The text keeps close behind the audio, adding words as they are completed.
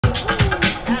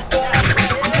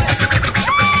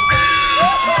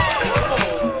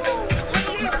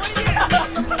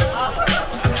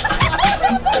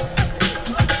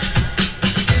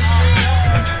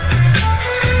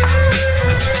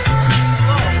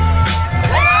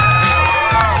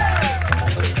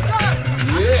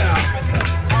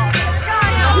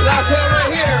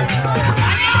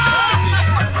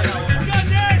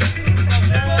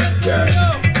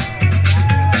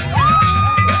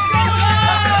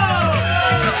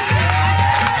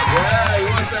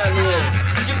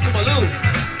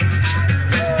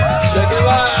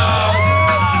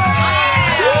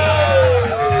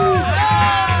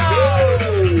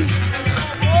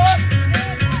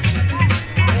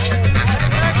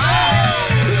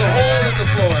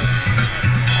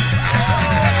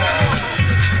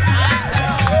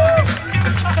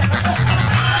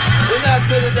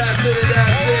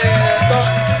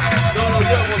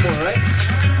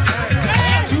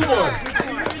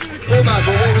hold on,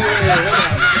 but wait, hold on.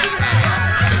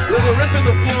 There's a rip in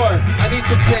the floor. I need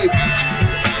some tape.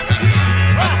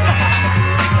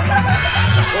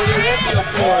 There's a rip in the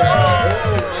floor.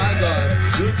 Oh my God.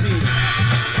 Routine.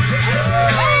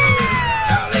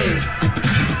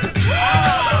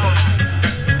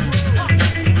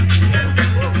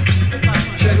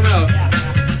 Check them out.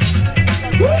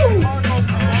 Woo!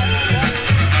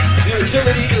 The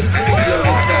agility is crazy on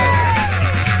this guy.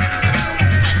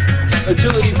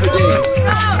 Agility for days.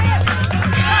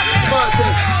 Come on,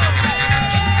 take.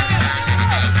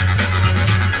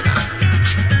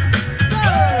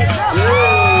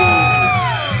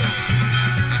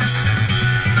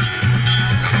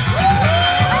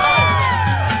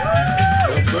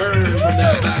 The burn from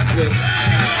that basket.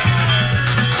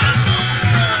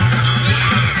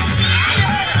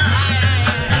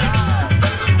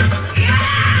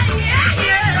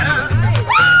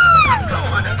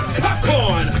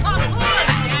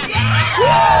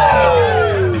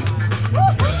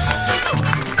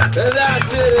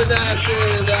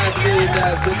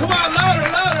 That's it. Come on, louder.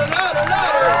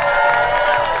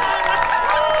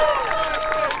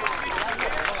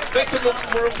 Make some room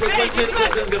for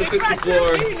Quentin's gonna fix the floor.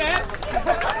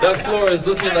 That floor is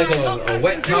looking like a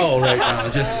wet towel right now.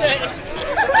 Just.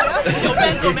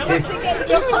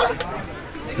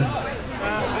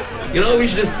 You know, we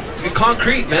should just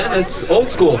concrete, man. It's old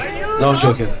school. No, I'm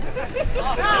joking.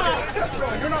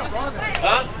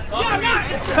 Huh?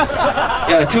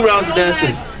 Yeah, 2 rounds of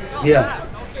dancing. Yeah.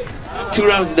 2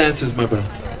 rounds of dances, my brother.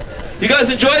 You guys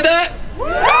enjoyed that?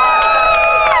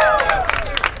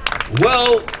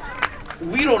 Well,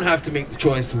 we don't have to make the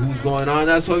choice of who's going on.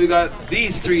 That's why we got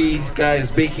these 3 guys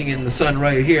baking in the sun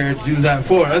right here to do that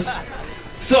for us.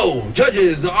 So,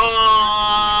 judges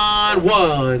on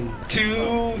 1,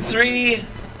 2, 3.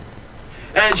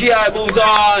 And GI moves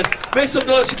on. Make some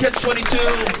noise for Catch 22.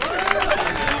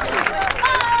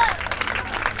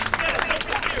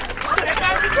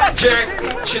 Jack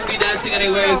shouldn't be dancing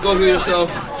anyways. Go do yourself.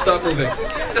 Stop moving. I'm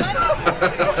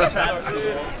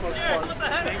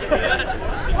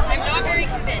not very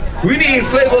convinced. We need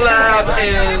Flavor Lab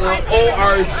and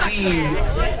ORC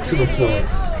to the floor.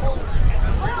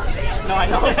 No, I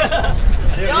know.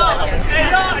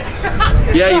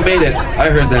 Yeah, you made it. I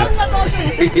heard that.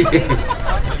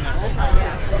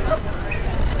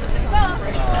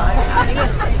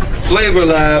 Flavor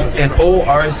Lab and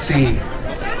ORC.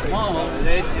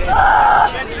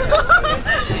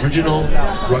 Original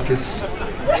Ruckus.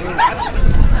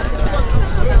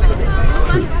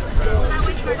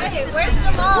 Hey, where's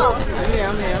Jamal? I'm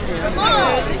here.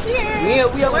 Jamal, here.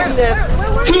 We are winning this.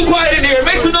 Too quiet in here.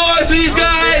 Make some noise for these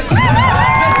guys. Let's do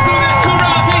this. 2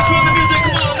 rounds each from the music.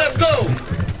 Come on, let's go.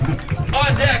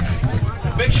 On deck.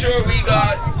 Make sure we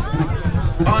got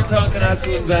Anton,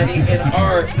 Kanatsu, and Vanny and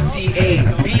RCA.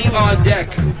 Be on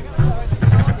deck.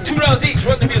 2 rounds each.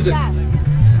 Run the music.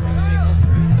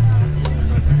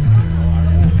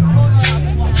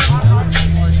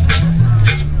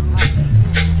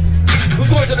 Who's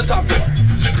going to the top floor?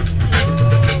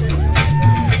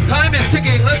 Time is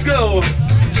ticking. Let's go.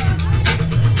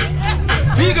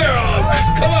 B-girls,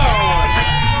 come on.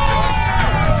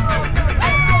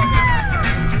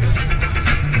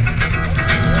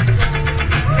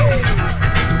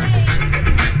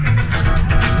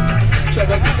 Check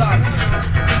out the tops.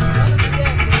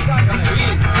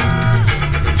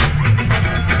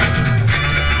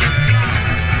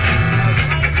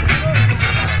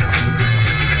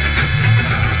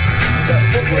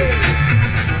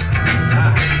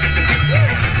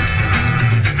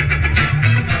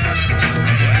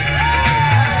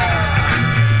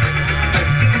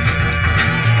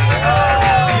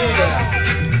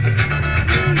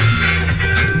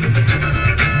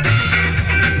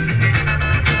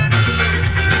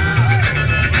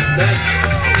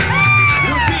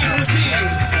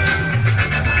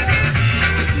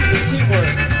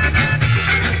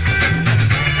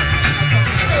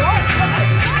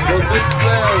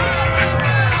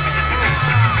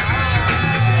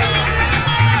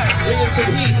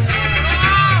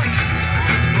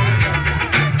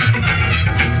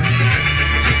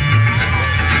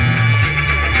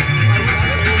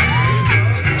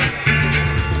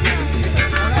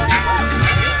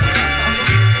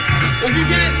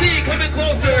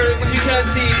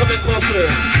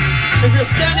 If you're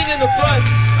standing in the front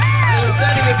and you're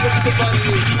standing in front of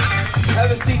somebody,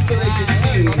 have a seat so they can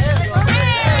see.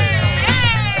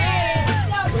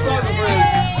 Photographers.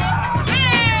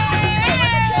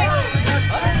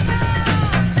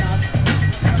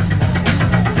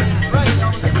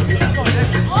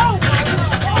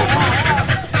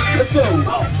 Let's go.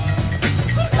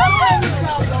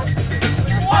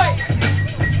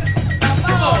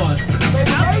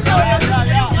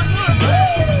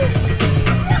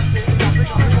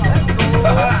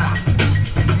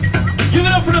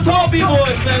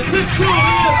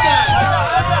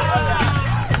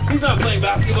 He's not playing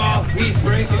basketball. He's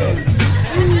breaking. Come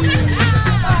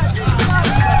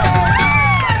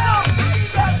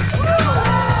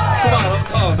on, I'm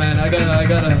tall, man. I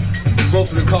gotta vote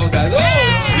for the tall guys. Oh,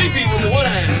 Sleepy with the one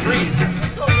hand. Freeze.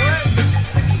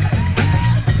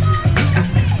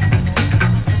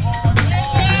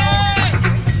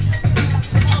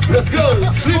 Let's go,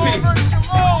 Sleepy.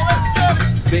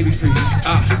 Baby freeze.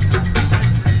 Ah.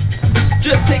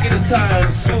 Just taking his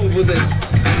time, smooth with it.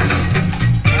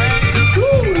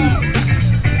 Woo.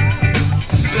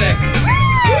 Sick.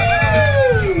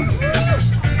 Woo.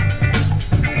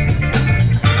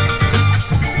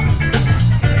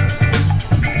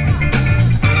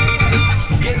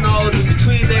 Getting all in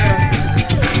between there.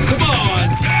 Come on.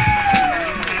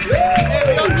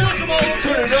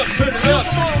 Turn it up, turn it up.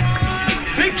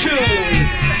 Big tune.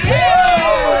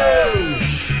 Whoa.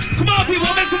 Come on,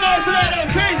 people, make some noise for that. That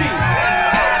was crazy.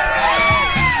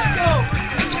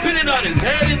 Spinning on his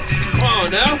head. Come on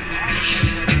now.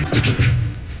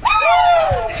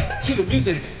 Cue the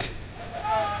music.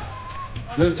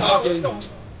 They're talking.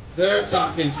 They're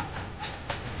talking.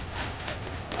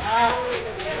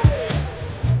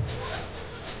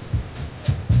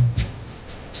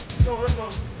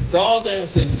 It's all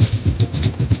dancing.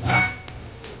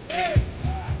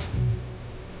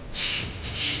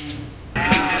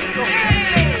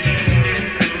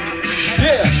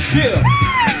 Yeah, yeah.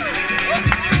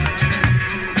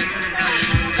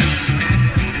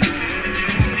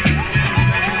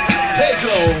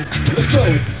 Pedro, let's go.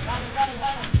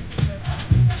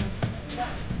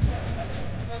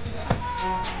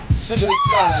 Simply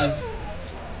slide.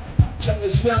 Check the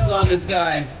spins on this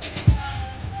guy.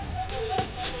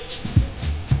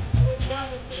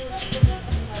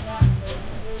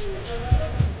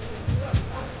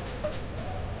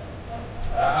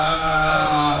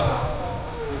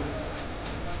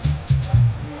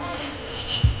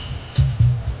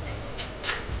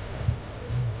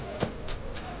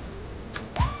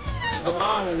 Come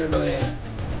on, everybody.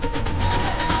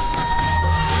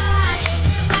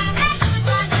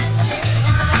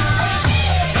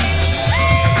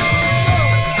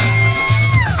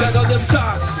 Check out them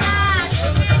tops.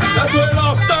 That's where it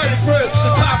all started first,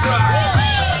 the top rock.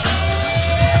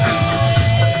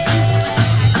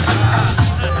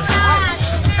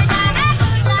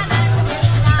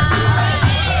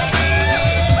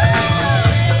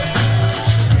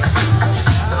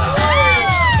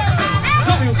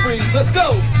 Let's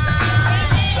go!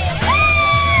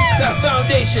 That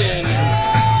foundation!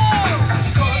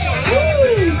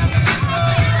 Woo!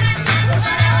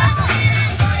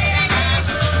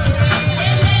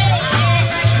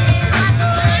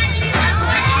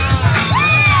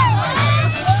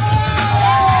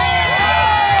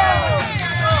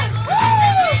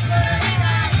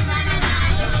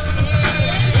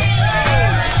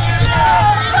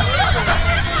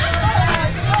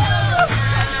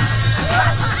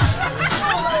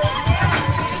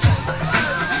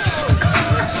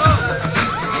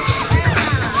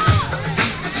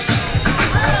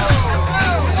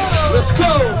 Let's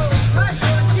go!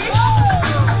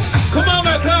 Come on,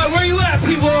 my crowd, where you at,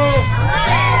 people?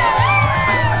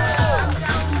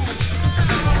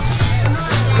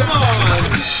 Come on!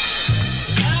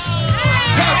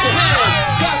 Clap your hands,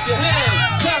 clap your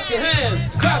hands, clap your hands,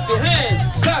 clap your hands,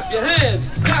 clap your hands,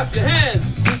 clap your hands.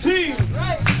 The team!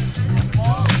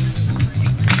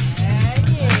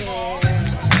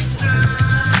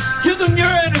 Give them your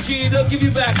energy, they'll give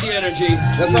you back the energy.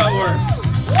 That's how it works.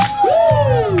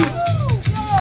 Woo!